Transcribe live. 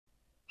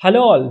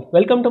Hello all,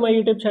 welcome to my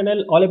YouTube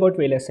channel all about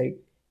VLSI.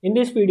 In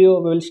this video,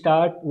 we will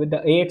start with the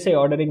AXI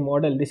ordering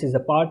model. This is the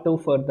part 2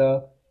 for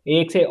the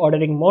AXI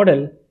ordering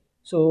model.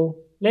 So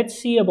let's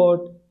see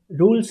about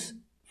rules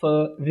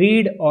for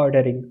read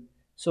ordering.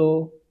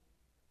 So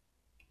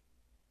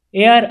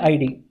AR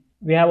ID.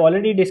 We have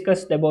already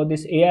discussed about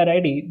this AR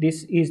ID.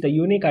 This is the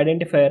unique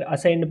identifier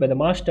assigned by the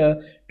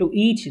master to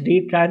each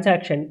read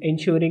transaction,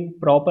 ensuring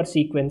proper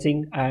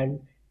sequencing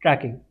and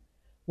tracking.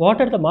 What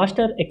are the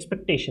master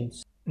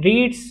expectations?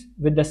 Reads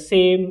with the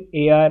same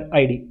AR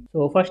ID.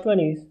 So first one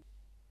is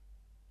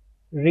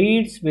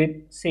reads with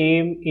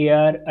same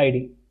AR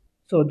ID.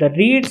 So the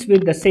reads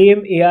with the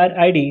same AR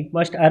ID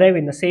must arrive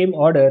in the same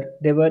order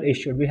they were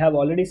issued. We have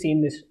already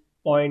seen this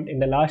point in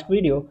the last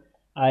video.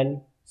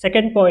 And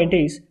second point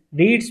is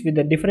reads with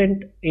the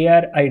different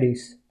AR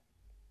IDs.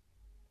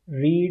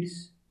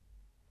 Reads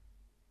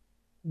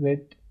with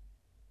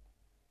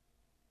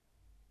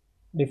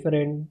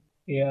different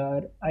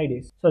AR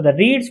IDs. So the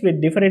reads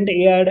with different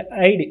AR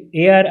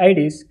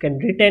IDs can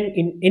return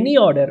in any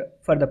order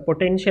for the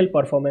potential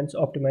performance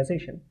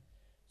optimization.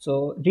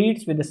 So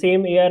reads with the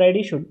same AR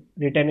ID should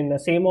return in the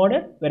same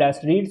order, whereas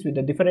reads with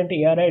the different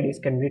AR IDs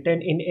can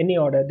return in any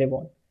order they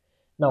want.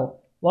 Now,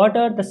 what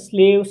are the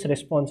slave's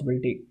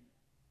responsibility?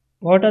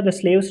 What are the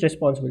slave's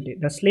responsibility?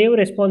 The slave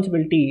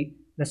responsibility,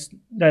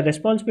 the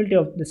responsibility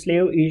of the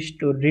slave is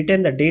to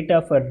return the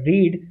data for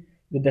read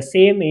with the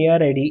same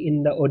AR ID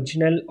in the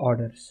original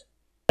orders.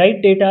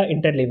 Write data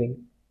interleaving.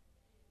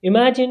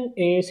 Imagine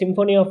a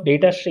symphony of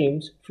data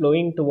streams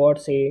flowing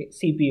towards a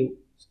CPU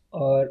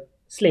or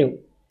slave.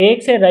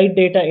 Makes a write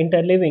data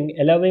interleaving,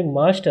 allowing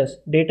masters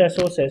data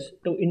sources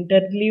to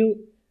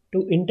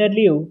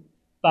interleave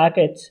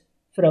packets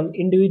from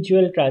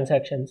individual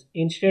transactions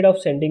instead of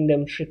sending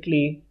them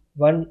strictly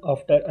one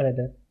after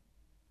another.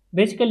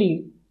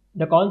 Basically,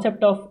 the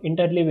concept of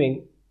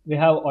interleaving, we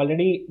have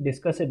already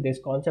discussed this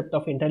concept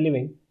of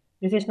interleaving.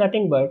 This is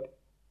nothing but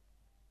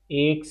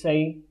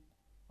AXI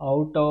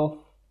out of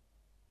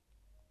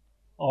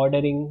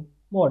ordering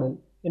model.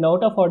 In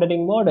out of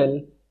ordering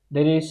model,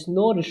 there is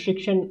no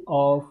restriction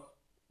of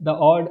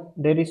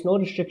there is no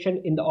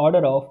restriction in the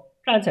order of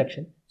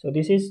transaction. So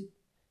this is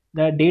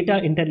the data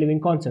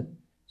interleaving concept.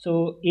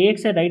 So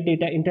AXI write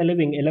data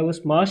interleaving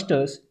allows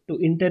masters to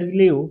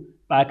interleave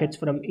packets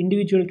from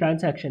individual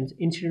transactions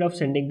instead of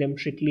sending them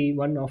strictly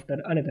one after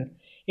another.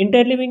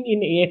 Interleaving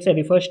in AXI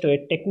refers to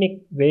a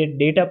technique where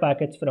data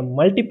packets from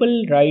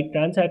multiple write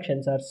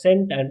transactions are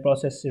sent and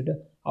processed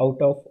out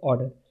of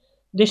order.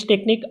 This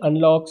technique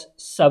unlocks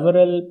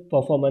several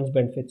performance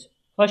benefits.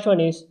 First one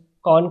is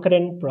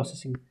concurrent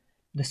processing.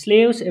 The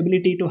slave's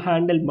ability to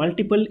handle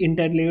multiple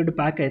interleaved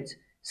packets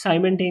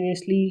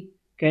simultaneously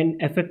can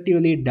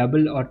effectively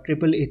double or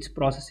triple its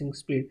processing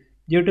speed.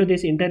 Due to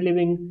this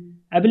interleaving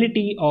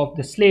ability of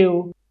the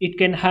slave, it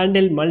can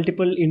handle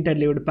multiple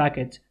interleaved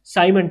packets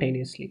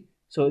simultaneously.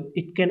 So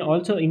it can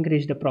also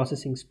increase the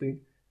processing speed.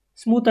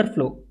 Smoother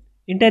flow.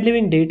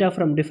 Interleaving data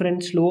from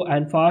different slow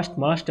and fast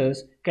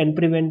masters can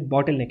prevent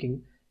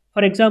bottlenecking.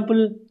 For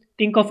example,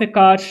 think of a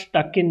car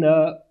stuck in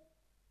the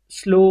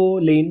slow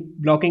lane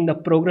blocking the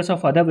progress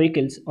of other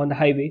vehicles on the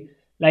highway.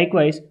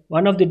 Likewise,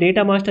 one of the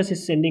data masters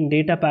is sending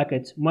data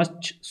packets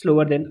much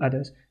slower than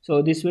others.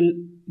 So this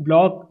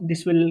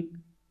will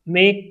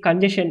make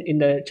congestion in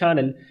the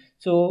channel.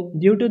 So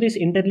due to this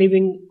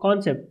interleaving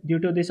concept, due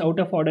to this out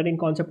of ordering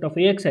concept of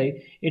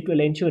AXI, it will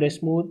ensure a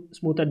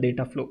smoother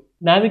data flow.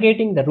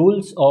 Navigating the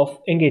rules of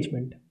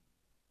engagement.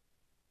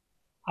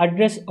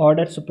 Address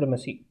order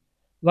supremacy.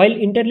 While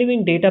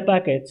interleaving data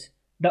packets,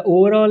 the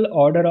overall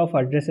order of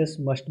addresses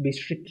must be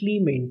strictly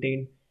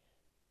maintained.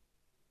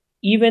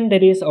 Even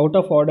there is out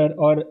of order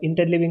or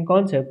interleaving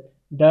concept,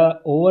 the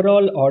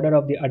overall order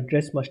of the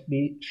address must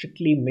be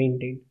strictly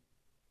maintained.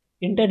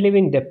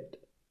 Interleaving depth.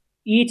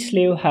 Each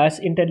slave has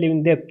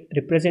interleaving depth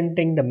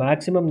representing the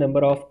maximum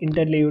number of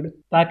interleaved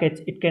packets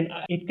it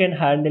can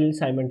handle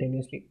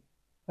simultaneously.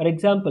 For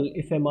example,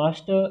 if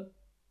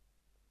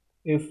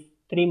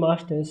three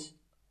masters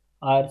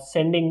are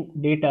sending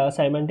data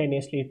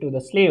simultaneously to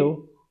the slave,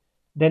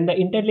 then the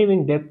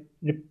interleaving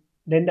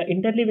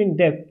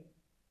depth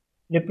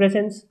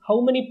represents how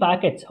many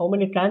packets, how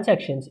many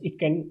transactions it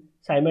can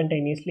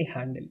simultaneously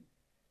handle.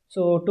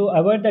 So to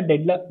avoid the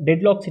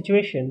deadlock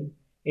situation,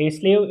 a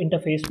slave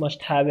interface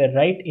must have a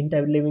write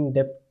interleaving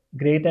depth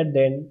greater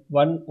than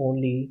one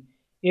only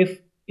if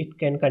it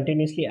can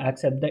continuously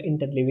accept the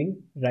interleaving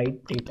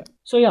write data.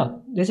 So yeah,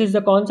 this is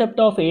the concept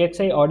of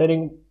AXI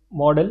ordering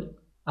model.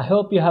 I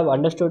hope you have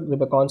understood with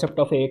the concept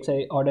of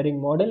AXI ordering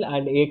model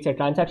and AXI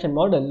transaction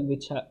model,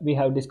 which we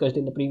have discussed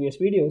in the previous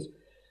videos.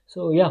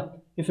 So yeah,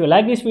 if you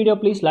like this video,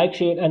 please like,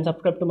 share and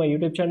subscribe to my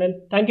YouTube channel.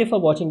 Thank you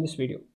for watching this video.